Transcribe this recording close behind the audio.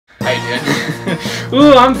How you doing?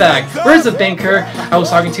 Ooh, I'm back. Where's the banker I was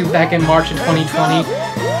talking to back in March of 2020?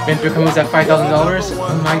 When Bitcoin was at $5,000?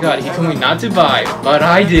 Oh my god, he told me not to buy, but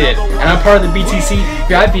I did. And I'm part of the BTC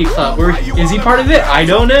VIP club. Where is he part of it? I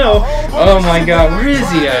don't know. Oh my god, where is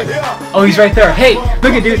he at? Oh, he's right there. Hey,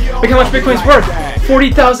 look at dude, look how much Bitcoin's worth.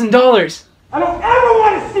 $40,000. I don't ever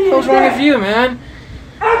want to see you. What's wrong with you, man?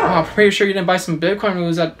 Oh, I'm pretty sure you didn't buy some Bitcoin when it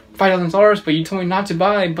was at $5,000, but you told me not to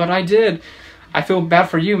buy, but I did. I feel bad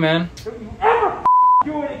for you, man. Don't you ever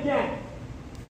do it again.